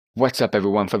What's up,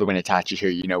 everyone? FTWitachi here.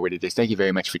 You know what it is. Thank you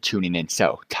very much for tuning in.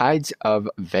 So, Tides of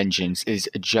Vengeance is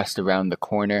just around the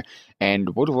corner,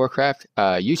 and World of Warcraft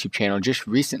YouTube channel just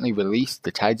recently released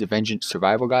the Tides of Vengeance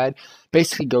Survival Guide.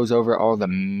 Basically goes over all the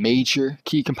major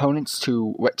key components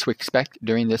to what to expect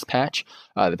during this patch.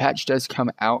 The patch does come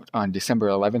out on December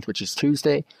 11th, which is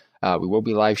Tuesday. We will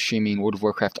be live streaming World of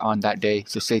Warcraft on that day,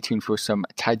 so stay tuned for some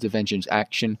Tides of Vengeance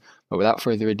action. But without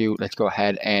further ado, let's go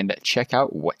ahead and check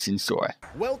out what's in store.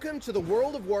 Welcome to the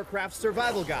World of Warcraft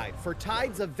Survival Guide for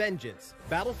Tides of Vengeance,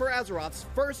 Battle for Azeroth's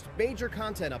first major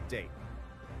content update.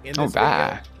 In this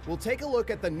video, we'll take a look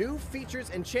at the new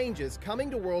features and changes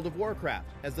coming to World of Warcraft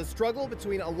as the struggle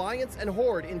between Alliance and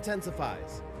Horde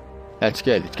intensifies. That's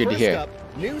good. It's good to hear. First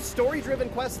up, new story-driven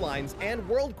quest lines and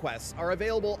world quests are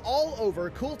available all over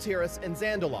Kultiras and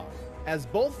Zandalar, as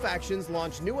both factions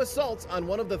launch new assaults on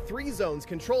one of the 3 zones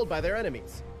controlled by their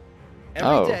enemies.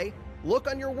 Every day, look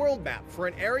on your world map for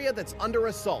an area that's under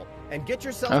assault and get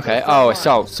yourself okay. Oh,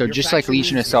 assault. So just like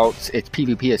Legion assaults, it's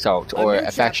PvP assaults or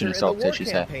a faction assault, as you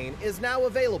say. Is now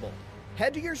available.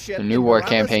 Head to your ship. The new war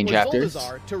campaign chapters.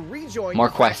 More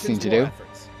questing to do.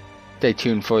 Stay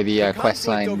tuned for the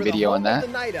questline video on that.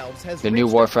 The new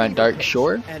Warfront Dark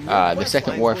Shore, the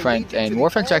second Warfront, and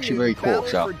Warfront's actually very cool,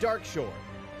 so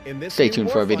stay tuned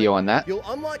for a video on that. You'll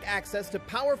unlock access to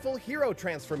powerful hero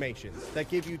transformations that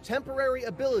give you temporary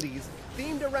abilities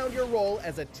themed around your role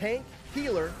as a tank,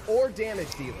 healer, or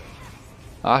damage dealer.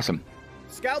 Awesome.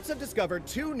 Scouts have discovered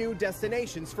 2 new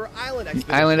destinations for island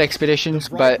expeditions,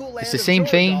 but it's the same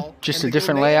thing, just a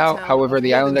different layout. However,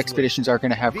 the island expeditions are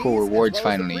going to have cool rewards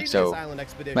finally, so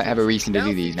might have a reason to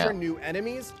do these now. New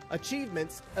enemies,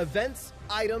 achievements, events,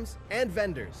 items, and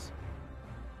vendors.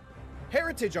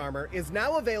 Heritage armor is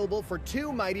now available for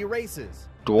 2 mighty races: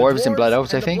 Dwarves and Blood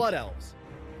Elves, I think.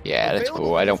 Yeah, that's Available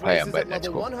cool. I don't play them, but that's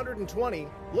cool. 120,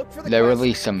 look for the they quest,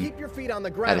 release them keep your feet on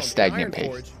the ground at a stagnant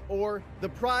Ironforge, pace. or the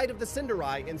Pride of the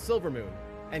Cinderai in Silvermoon,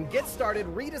 and get started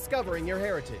rediscovering your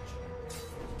heritage.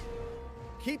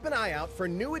 Keep an eye out for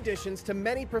new additions to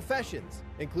many professions,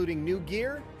 including new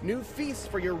gear, new feasts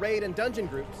for your raid and dungeon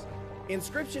groups,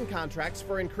 inscription contracts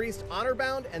for increased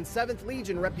Honorbound and 7th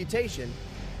Legion reputation,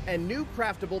 and new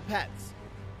craftable pets.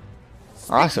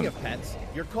 Awesome. Speaking of pets,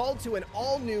 you're called to an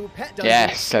all-new pet dungeon.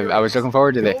 Yes, I was looking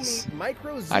forward to this.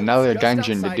 Another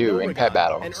dungeon to do in pet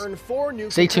battles.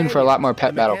 Stay tuned for a lot more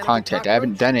pet battle content. I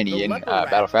haven't done any in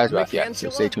Battle for Azeroth yet, so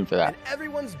stay tuned for that.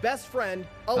 Everyone's best friend,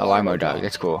 Alarmo Dog,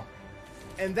 that's cool.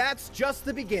 And that's just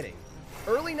the beginning.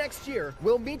 Early next year,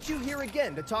 we'll meet you here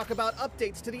again to talk about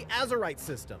updates to the Azerite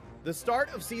system, the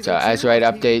start of Season 2 Azerite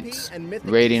updates,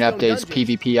 raiding updates,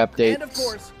 PvP updates, and of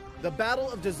course, the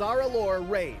Battle of Dazara Lore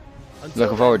raid.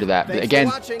 Looking forward to that. But again,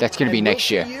 that's going to be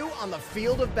next year. See you on the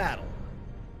field of battle.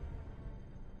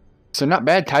 So not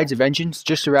bad. Tides of Vengeance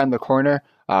just around the corner.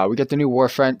 We got the new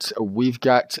Warfront. We've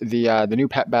got the new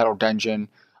pet battle dungeon.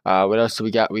 What else do we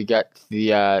got? We got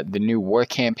the new war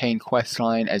campaign quest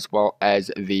line, as well as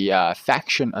the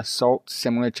faction assaults,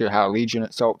 similar to how Legion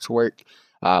assaults work.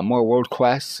 More world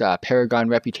quests, Paragon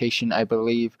reputation, I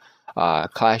believe.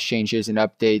 Class changes and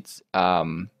updates.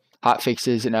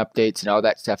 Hotfixes and updates and all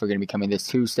that stuff are going to be coming this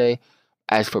Tuesday.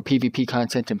 As for PvP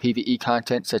content and PvE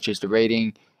content, such as the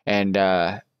raiding and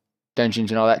dungeons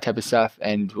and all that type of stuff,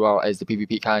 and well as the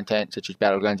PvP content, such as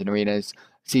battlegrounds and arenas,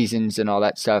 seasons and all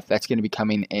that stuff, that's going to be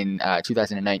coming in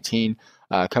 2019,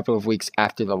 a couple of weeks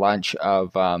after the launch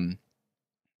of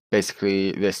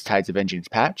basically this Tides of Vengeance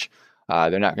patch.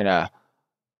 They're not going to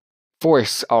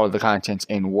force all of the contents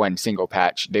in one single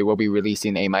patch. They will be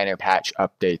releasing a minor patch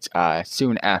update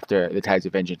soon after the Tides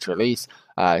of Vengeance release,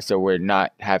 so we're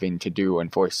not having to do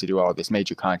and forced to do all this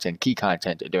major content, key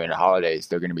content during the holidays.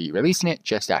 They're going to be releasing it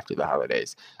just after the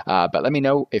holidays. But let me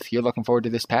know if you're looking forward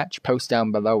to this patch. Post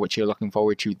down below what you're looking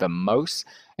forward to the most,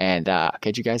 and I'll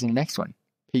catch you guys in the next one.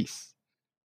 Peace.